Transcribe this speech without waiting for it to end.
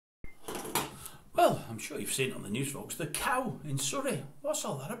Well, I'm sure you've seen it on the news, folks. The cow in Surrey. What's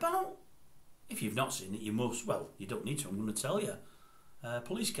all that about? If you've not seen it, you must. Well, you don't need to. I'm going to tell you.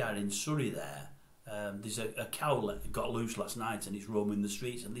 Police car in Surrey there. There's a cow that got loose last night and it's roaming the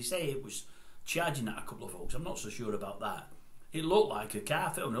streets. And they say it was charging at a couple of folks. I'm not so sure about that. It looked like a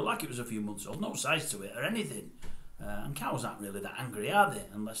calf. It looked like it was a few months old. No size to it or anything. And cows aren't really that angry, are they?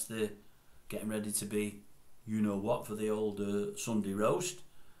 Unless they're getting ready to be, you know what, for the old Sunday roast.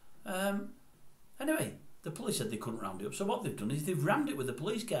 Anyway, the police said they couldn't round it up. So what they've done is they've rammed it with a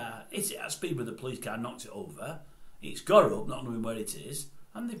police car. Hit it at speed with a police car, knocked it over. It's got up, not knowing where it is.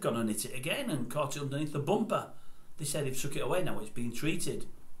 And they've gone and hit it again and caught it underneath the bumper. They said they've took it away now. It's being treated.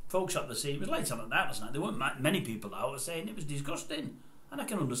 Folks at the scene, it was late on at night last night. There weren't many people out saying it was disgusting. And I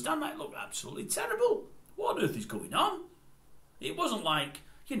can understand that. It looked absolutely terrible. What on earth is going on? It wasn't like,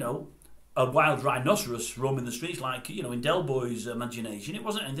 you know, a wild rhinoceros roaming the streets like, you know, in Del Boy's imagination. It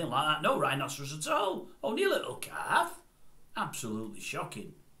wasn't anything like that. No rhinoceros at all. Only a little calf. Absolutely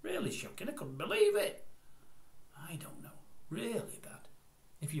shocking. Really shocking. I couldn't believe it. I don't know. Really bad.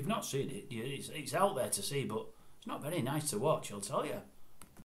 If you've not seen it, it's out there to see, but it's not very nice to watch, I'll tell you.